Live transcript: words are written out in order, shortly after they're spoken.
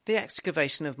The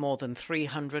excavation of more than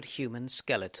 300 human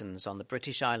skeletons on the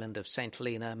British island of St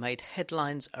Helena made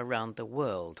headlines around the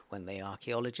world when the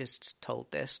archaeologists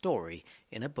told their story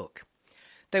in a book.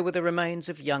 They were the remains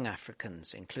of young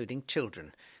Africans, including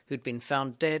children, who'd been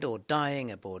found dead or dying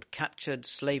aboard captured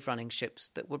slave-running ships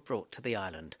that were brought to the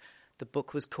island. The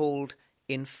book was called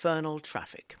Infernal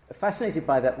Traffic. Fascinated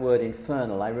by that word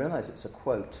infernal, I realise it's a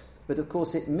quote, but of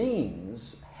course it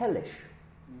means hellish.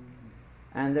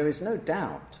 And there is no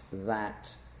doubt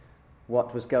that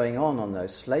what was going on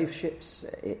those slave ships,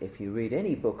 if you read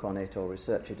any book on it or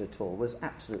research it at all, was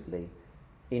absolutely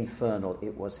infernal.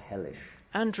 It was hellish.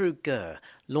 Andrew Gurr,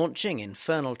 launching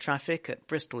Infernal Traffic at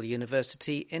Bristol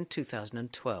University in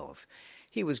 2012.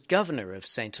 He was governor of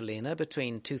St Helena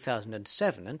between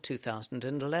 2007 and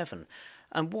 2011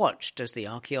 and watched as the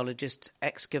archaeologists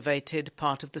excavated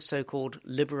part of the so-called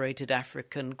Liberated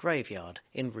African graveyard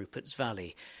in Rupert's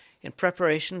Valley, in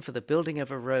preparation for the building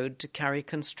of a road to carry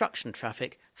construction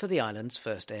traffic for the island's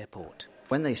first airport.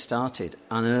 When they started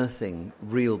unearthing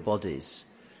real bodies,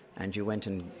 and you went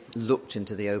and looked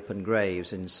into the open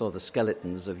graves and saw the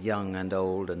skeletons of young and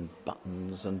old and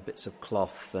buttons and bits of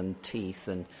cloth and teeth,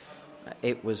 and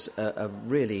it was a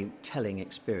really telling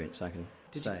experience, I can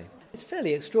say. It's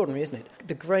fairly extraordinary, isn't it?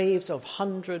 The graves of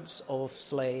hundreds of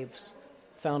slaves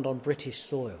found on British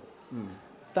soil.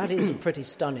 That is a pretty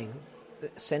stunning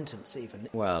sentence, even.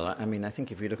 Well, I mean, I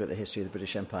think if you look at the history of the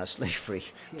British Empire, slavery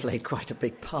played quite a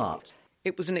big part.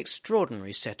 It was an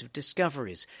extraordinary set of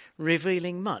discoveries,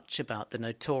 revealing much about the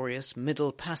notorious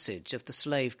Middle Passage of the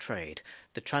slave trade,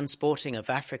 the transporting of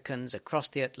Africans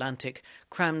across the Atlantic,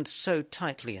 crammed so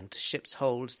tightly into ships'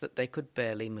 holds that they could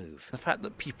barely move. The fact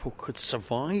that people could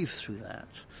survive through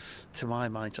that, to my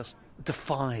mind, just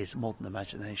defies modern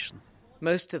imagination.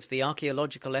 Most of the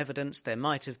archaeological evidence there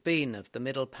might have been of the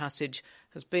Middle Passage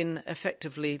has been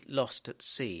effectively lost at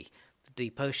sea. The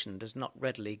deep ocean does not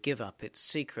readily give up its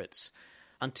secrets.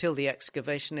 Until the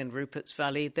excavation in Rupert's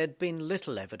Valley, there'd been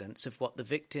little evidence of what the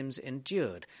victims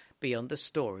endured beyond the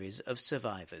stories of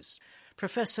survivors.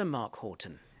 Professor Mark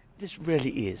Horton. This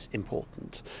really is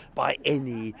important. By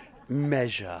any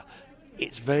measure,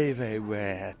 it's very, very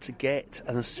rare to get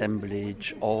an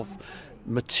assemblage of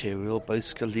material, both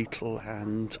skeletal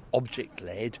and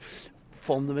object-led,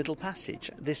 from the Middle Passage.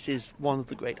 This is one of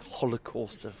the great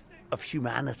holocausts of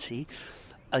humanity,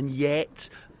 and yet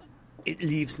it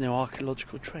leaves no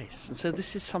archaeological trace. And so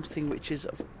this is something which is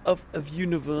of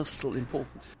universal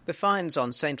importance. The finds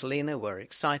on St Helena were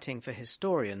exciting for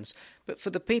historians, but for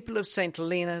the people of St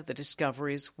Helena, the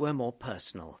discoveries were more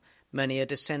personal. Many are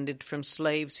descended from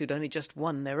slaves who'd only just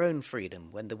won their own freedom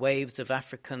when the waves of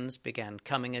Africans began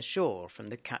coming ashore from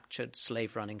the captured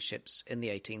slave-running ships in the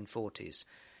 1840s.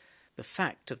 The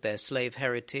fact of their slave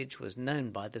heritage was known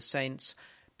by the saints,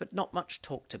 but not much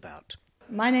talked about.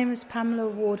 My name is Pamela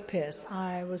Ward-Pierce.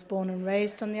 I was born and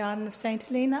raised on the island of St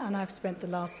Helena, and I've spent the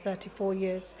last 34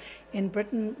 years in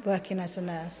Britain working as a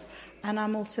nurse. And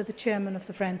I'm also the chairman of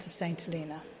the Friends of St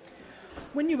Helena.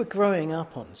 When you were growing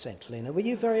up on St Helena, were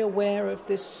you very aware of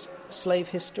this slave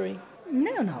history?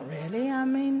 No, not really. I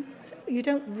mean, you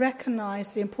don't recognise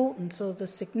the importance or the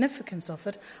significance of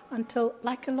it until,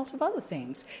 like a lot of other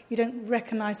things, you don't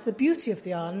recognise the beauty of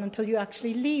the island until you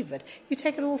actually leave it. You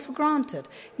take it all for granted.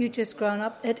 You just grown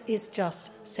up, it is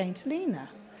just St Helena.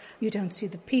 You don't see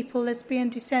the people as being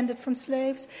descended from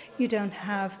slaves. You don't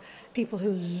have people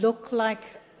who look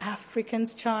like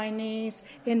Africans, Chinese,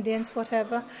 Indians,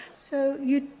 whatever. So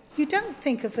you don't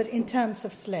think of it in terms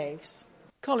of slaves.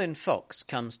 Colin Fox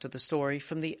comes to the story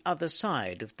from the other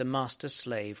side of the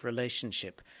master-slave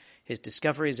relationship. His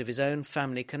discoveries of his own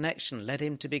family connection led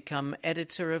him to become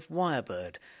editor of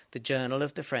Wirebird, the journal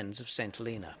of the Friends of St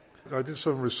Helena. I did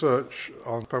some research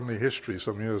on family history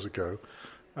some years ago,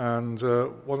 and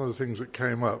one of the things that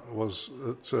came up was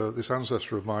that this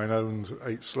ancestor of mine owned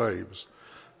 8 slaves.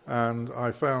 And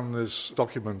I found this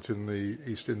document in the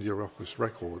East India Office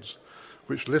records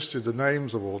which listed the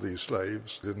names of all these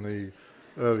slaves in the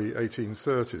early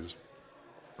 1830s.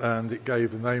 And it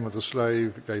gave the name of the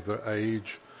slave, it gave their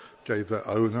age, gave their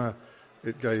owner,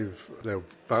 it gave their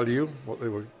value, what they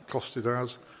were costed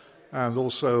as, and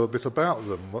also a bit about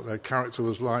them, what their character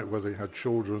was like, whether they had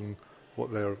children,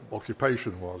 what their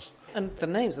occupation was. And the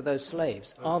names of those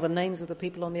slaves are the names of the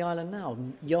people on the island now.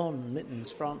 Jon,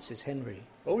 Mittens, Francis, Henry.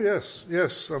 Oh, yes.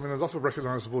 I mean, a lot of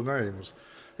recognisable names.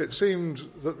 It seemed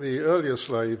that the earlier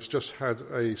slaves just had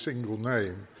a single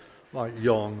name, like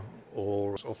Jon,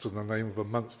 or often the name of a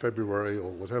month, February or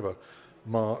whatever,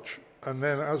 March. And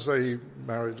then as they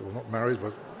married, or not married,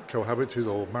 but cohabited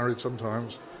or married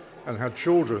sometimes, and had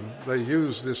children, they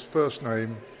used this first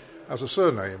name as a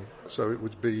surname, so it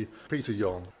would be Peter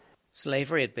Yon.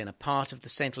 Slavery had been a part of the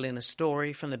St Helena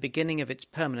story from the beginning of its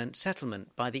permanent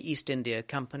settlement by the East India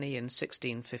Company in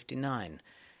 1659.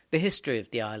 The history of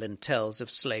the island tells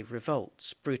of slave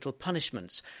revolts, brutal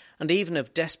punishments, and even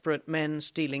of desperate men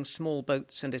stealing small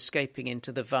boats and escaping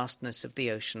into the vastness of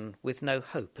the ocean with no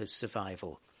hope of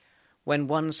survival. When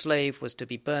one slave was to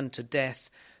be burned to death,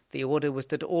 the order was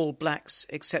that all blacks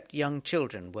except young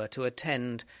children were to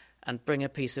attend and bring a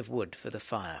piece of wood for the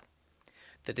fire.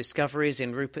 The discoveries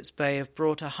in Rupert's Bay have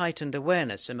brought a heightened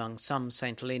awareness among some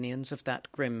St Helenians of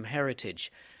that grim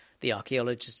heritage. The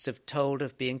archaeologists have told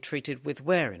of being treated with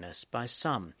wariness by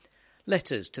some.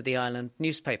 Letters to the island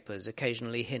newspapers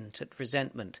occasionally hint at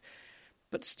resentment.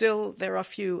 But still, there are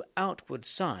few outward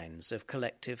signs of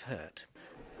collective hurt.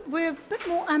 We're a bit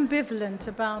more ambivalent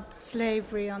about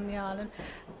slavery on the island.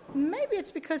 Maybe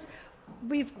it's because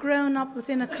we've grown up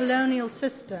within a colonial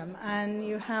system and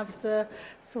you have the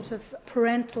sort of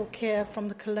parental care from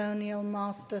the colonial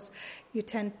masters. You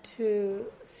tend to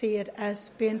see it as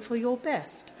being for your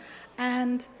best.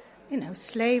 And,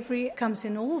 slavery comes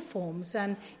in all forms,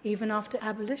 and even after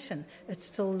abolition, it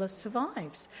still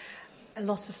survives. A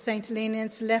lot of St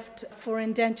Helenians left for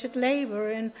indentured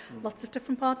labour in lots of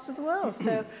different parts of the world.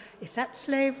 So is that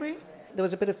slavery? There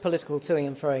was a bit of political toing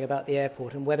and froing about the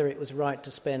airport and whether it was right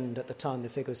to spend, at the time the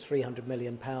figure was £300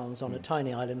 million, on a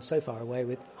tiny island so far away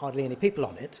with hardly any people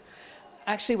on it.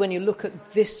 Actually, when you look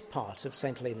at this part of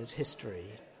St Helena's history,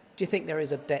 do you think there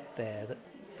is a debt there that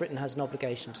Britain has an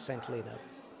obligation to St Helena,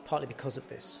 partly because of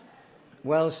this?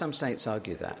 Well, some saints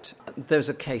argue that. There's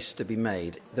a case to be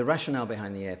made. The rationale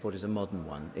behind the airport is a modern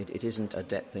one. It isn't a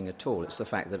debt thing at all. It's the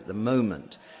fact that at the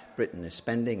moment Britain is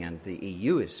spending and the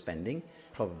EU is spending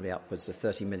probably upwards of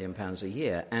 £30 million a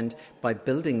year, and by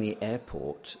building the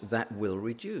airport, that will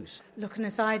reduce. Looking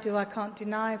as I do, I can't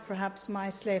deny perhaps my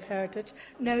slave heritage.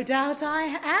 No doubt I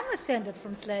am ascended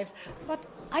from slaves, but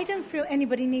I don't feel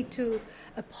anybody need to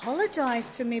apologise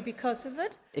to me because of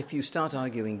it. If you start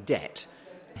arguing debt,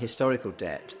 historical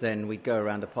debt, then we'd go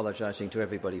around apologising to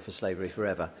everybody for slavery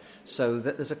forever. So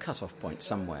that there's a cut-off point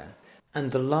somewhere.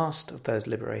 And the last of those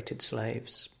liberated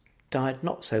slaves died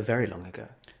not so very long ago.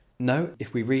 No,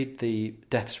 if we read the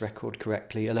deaths record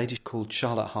correctly, a lady called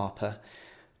Charlotte Harper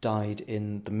died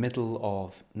in the middle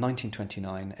of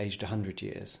 1929, aged 100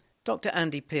 years. Dr.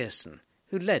 Andy Pearson,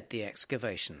 who led the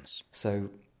excavations. So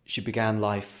she began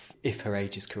life, if her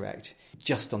age is correct,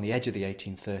 just on the edge of the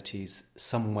 1830s,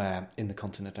 somewhere in the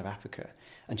continent of Africa.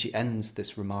 And she ends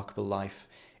this remarkable life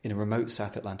in a remote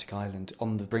South Atlantic island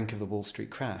on the brink of the Wall Street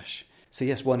crash. So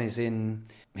yes, one is in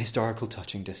historical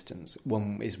touching distance.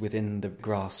 One is within the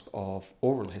grasp of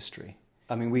oral history.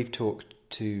 I mean, we've talked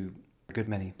to a good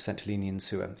many St Helenians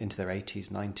who are into their 80s,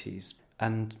 90s,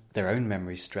 and their own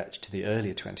memories stretch to the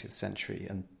earlier 20th century,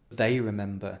 and they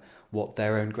remember what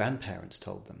their own grandparents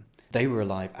told them. They were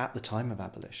alive at the time of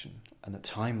abolition, and the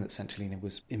time that St Helena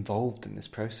was involved in this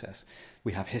process.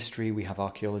 We have history, we have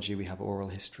archaeology, we have oral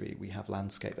history, we have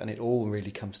landscape, and it all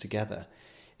really comes together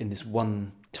in this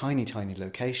one tiny, tiny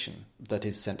location that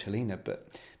is St Helena, but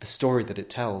the story that it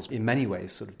tells in many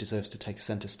ways sort of deserves to take a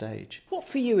centre stage. What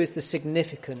for you is the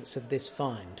significance of this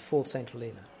find for St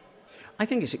Helena? I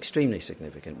think it's extremely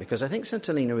significant because I think St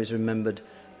Helena is remembered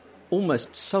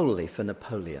almost solely for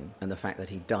Napoleon and the fact that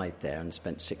he died there and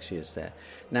spent 6 years there.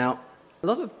 Now, a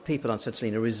lot of people on St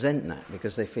Helena resent that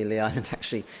because they feel the island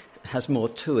actually has more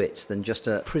to it than just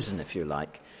a prison, if you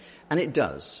like. And it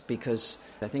does, because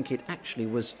I think it actually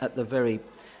was at the very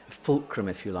fulcrum,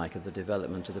 if you like, of the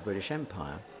development of the British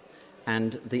Empire.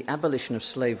 And the abolition of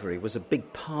slavery was a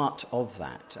big part of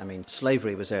that. I mean,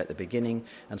 slavery was there at the beginning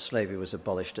and slavery was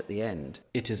abolished at the end.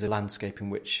 It is a landscape in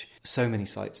which so many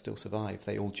sites still survive.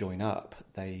 They all join up.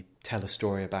 They tell a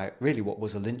story about really what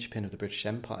was a linchpin of the British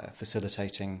Empire,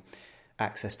 facilitating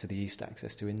access to the East,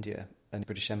 access to India. And the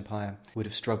British Empire would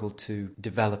have struggled to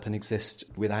develop and exist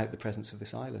without the presence of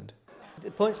this island. The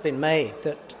point's been made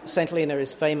that St Helena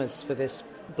is famous for this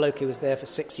bloke who was there for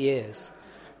 6 years.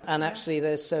 And actually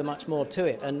there's so much more to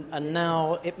it. And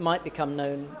now it might become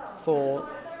known for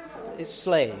its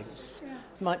slaves.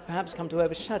 It might perhaps come to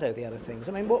overshadow the other things.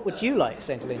 I mean, what would you like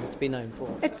St Helena to be known for?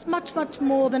 It's much, much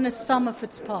more than a sum of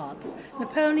its parts.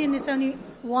 Napoleon is only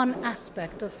one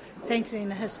aspect of St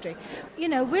Helena history. You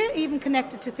know, we're even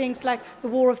connected to things like the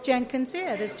War of Jenkins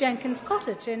here. There's Jenkins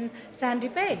Cottage in Sandy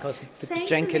Bay. Because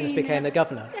Jenkins became the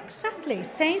governor. Exactly.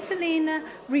 St Helena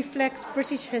reflects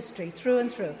British history through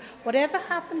and through. Whatever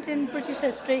happened in British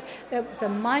history, there was a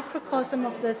microcosm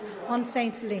of this on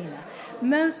St Helena.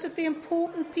 Most of the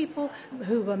important people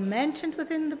who were mentioned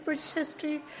within the British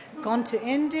history, gone to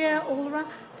India, all around,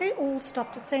 they all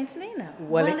stopped at St Helena.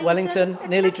 Wellington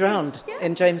nearly exactly. drowned Yes.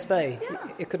 in James Bay. Yeah.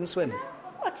 He couldn't swim.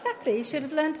 Exactly, he should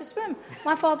have learned to swim.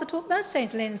 My father taught most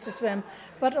St Helenas to swim,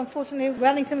 but unfortunately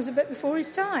Wellington was a bit before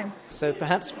his time. So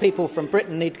perhaps people from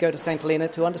Britain need to go to St Helena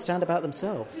to understand about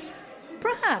themselves.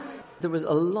 Perhaps. There was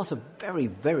a lot of very,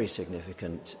 very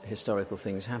significant historical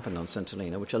things happened on St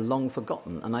Helena which are long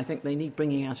forgotten, and I think they need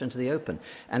bringing out into the open.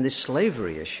 And this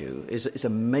slavery issue is a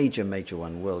major, major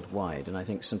one worldwide, and I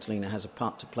think St Helena has a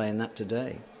part to play in that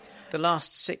today. The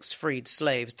last 6 freed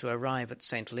slaves to arrive at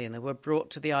St Helena were brought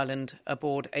to the island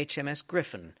aboard HMS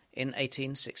Griffin in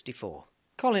 1864.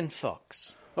 Colin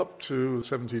Fox. Up to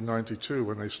 1792,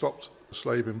 when they stopped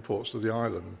slave imports to the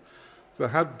island, there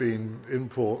had been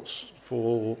imports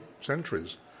for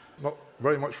centuries, not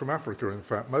very much from Africa, in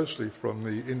fact, mostly from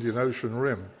the Indian Ocean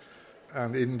rim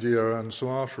and India and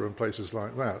Sumatra and places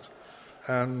like that.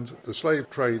 And the slave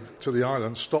trade to the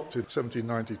island stopped in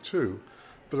 1792,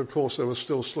 but of course there were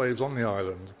still slaves on the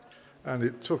island, and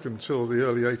it took until the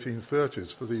early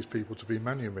 1830s for these people to be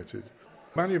manumitted.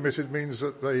 Manumitted means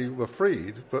that they were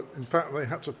freed, but in fact they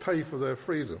had to pay for their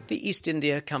freedom. The East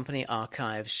India Company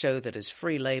archives show that as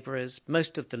free labourers,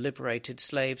 most of the liberated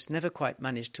slaves never quite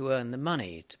managed to earn the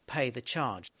money to pay the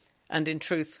charge, and in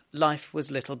truth, life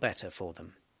was little better for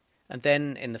them. And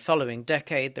then, in the following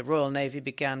decade, the Royal Navy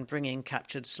began bringing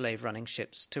captured slave-running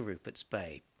ships to Rupert's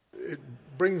Bay. It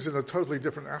brings in a totally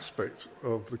different aspect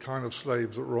of the kind of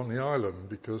slaves that were on the island,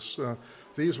 because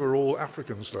these were all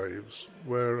African slaves,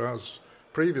 whereas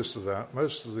previous to that,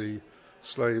 most of the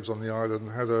slaves on the island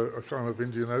had a kind of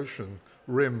Indian Ocean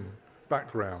rim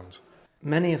background.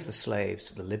 Many of the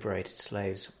slaves, the liberated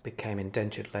slaves, became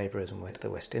indentured labourers and went to the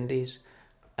West Indies,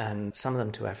 and some of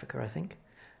them to Africa, I think.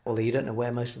 Although you don't know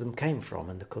where most of them came from,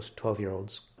 and of course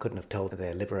 12-year-olds couldn't have told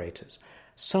their liberators.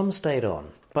 Some stayed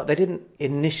on, but they didn't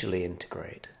initially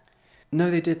integrate. No,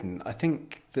 they didn't. I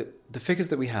think that the figures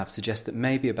that we have suggest that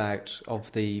maybe about,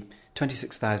 of the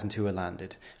 26,000 who were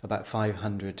landed, about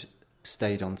 500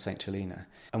 stayed on St Helena.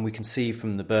 And we can see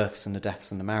from the births and the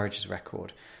deaths and the marriages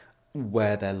record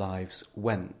where their lives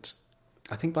went.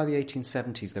 I think by the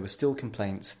 1870s there were still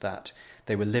complaints that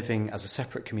they were living as a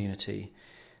separate community,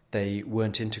 they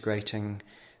weren't integrating,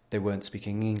 they weren't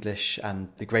speaking English, and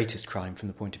the greatest crime from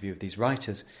the point of view of these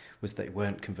writers was they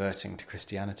weren't converting to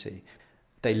Christianity.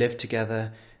 They lived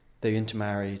together, they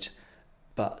intermarried,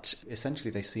 but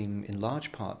essentially they seem in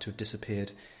large part to have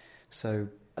disappeared. So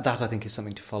that, I think, is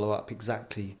something to follow up,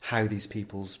 exactly how these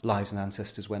people's lives and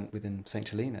ancestors went within St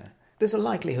Helena. There's a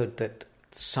likelihood that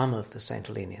some of the St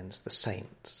Helenians, the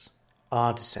saints,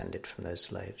 are descended from those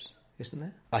slaves, isn't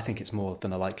there? I think it's more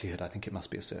than a likelihood. I think it must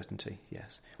be a certainty,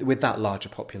 yes. With that larger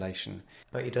population.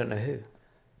 But you don't know who?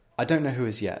 I don't know who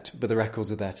as yet, but the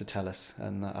records are there to tell us,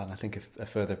 and I think a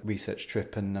further research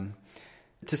trip, and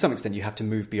to some extent you have to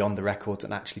move beyond the records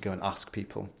and actually go and ask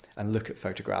people and look at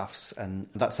photographs, and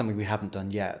that's something we haven't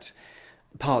done yet,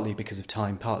 partly because of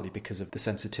time, partly because of the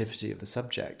sensitivity of the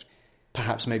subject.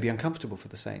 Perhaps maybe uncomfortable for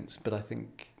the saints, but I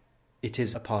think it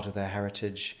is a part of their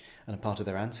heritage and a part of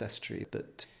their ancestry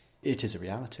that it is a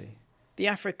reality. The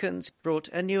Africans brought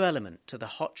a new element to the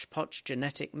hodgepodge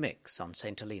genetic mix on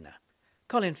St Helena.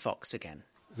 Colin Fox again.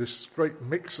 This great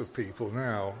mix of people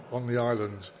now on the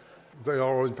island, they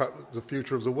are in fact the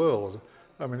future of the world.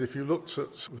 I mean, if you looked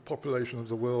at the population of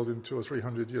the world in 200 or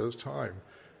 300 years' time,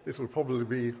 it'll probably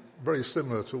be very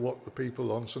similar to what the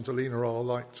people on St Helena are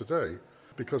like today,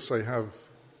 because they have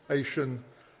Asian,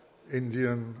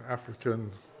 Indian,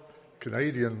 African,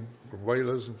 Canadian, from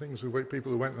whalers and things,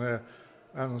 people who went there,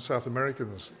 and South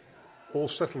Americans all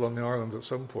settled on the island at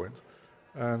some point,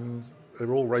 and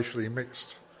they're all racially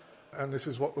mixed. And this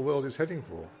is what the world is heading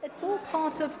for. It's all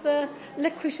part of the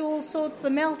licorice all sorts, the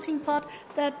melting pot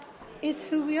that is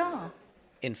who we are.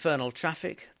 Infernal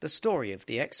Traffic, the story of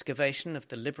the excavation of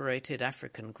the liberated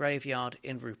African graveyard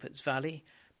in Rupert's Valley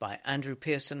by Andrew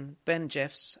Pearson, Ben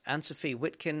Jeffs, Anne-Sophie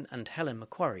Whitkin and Helen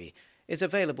Macquarie, is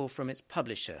available from its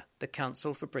publisher, the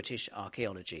Council for British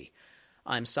Archaeology.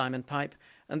 I'm Simon Pipe,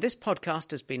 and this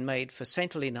podcast has been made for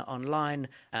St Helena Online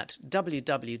at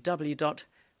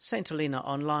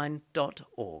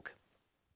www.sthelenaonline.org.